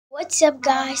What's up,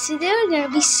 guys? Today we're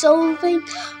gonna be solving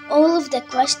all of the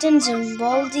questions on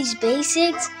Baldi's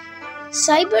basics.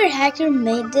 Cyber hacker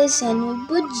made this and we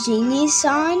put genius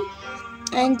on,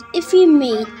 and if we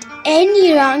made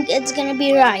any wrong it's gonna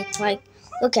be right. Like,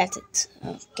 look at it.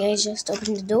 Okay, just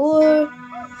open the door.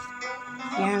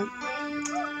 Yeah.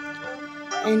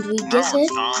 And we get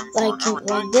it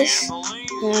like this.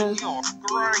 Yeah.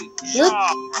 Look,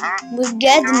 we're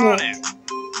getting it.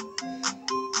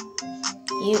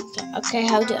 Okay,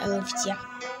 how do I lift? Yeah.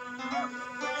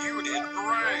 You did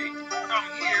great. Come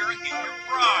here and get your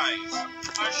prize.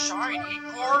 A shiny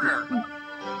quarter.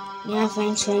 Yeah,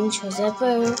 thanks,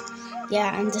 whatever.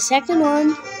 Yeah, and the second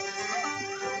one.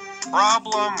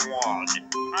 Problem 1.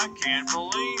 I can't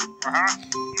believe you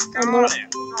got it.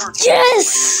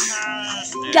 Yes!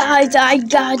 Fantastic. Guys, I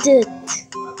got it.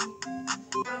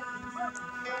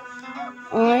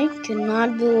 I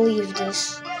cannot believe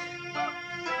this.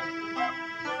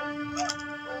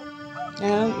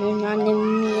 No, you're not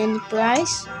giving me any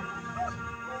prize.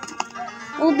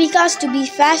 Well, because to be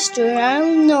faster, I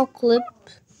don't know clip.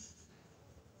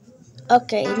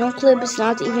 Okay, no clip is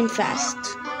not even fast.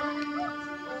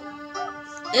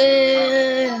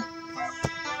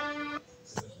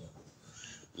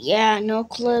 Yeah, no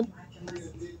clip.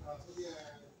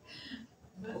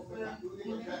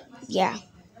 Yeah.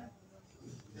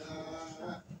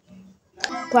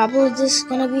 Probably this is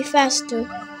gonna be faster.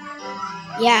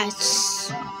 Yeah,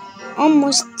 it's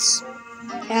almost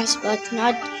fast, but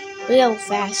not real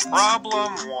fast.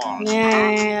 Problem 1.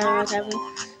 Yeah, whatever.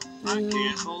 I can't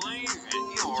believe it.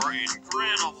 You're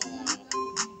incredible.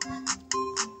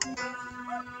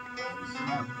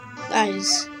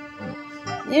 Guys,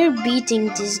 we're beating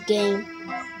this game.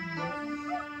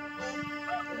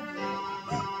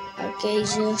 Okay,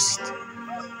 just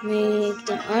make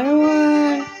the other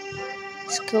one.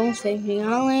 School favorite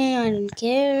only, I don't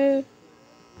care.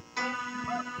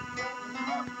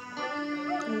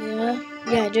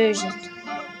 Yeah, there's it.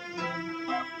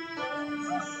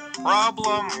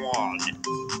 Problem 1.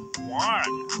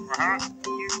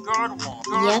 You got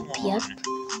one. Yep.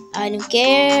 I don't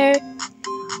care.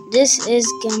 This is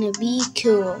gonna be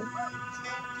cool.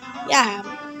 Yeah,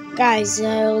 guys,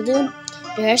 I'll do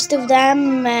the rest of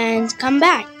them and come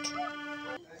back.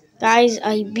 Guys,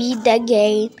 I beat the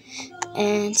game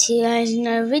and see you guys in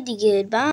a video. Goodbye.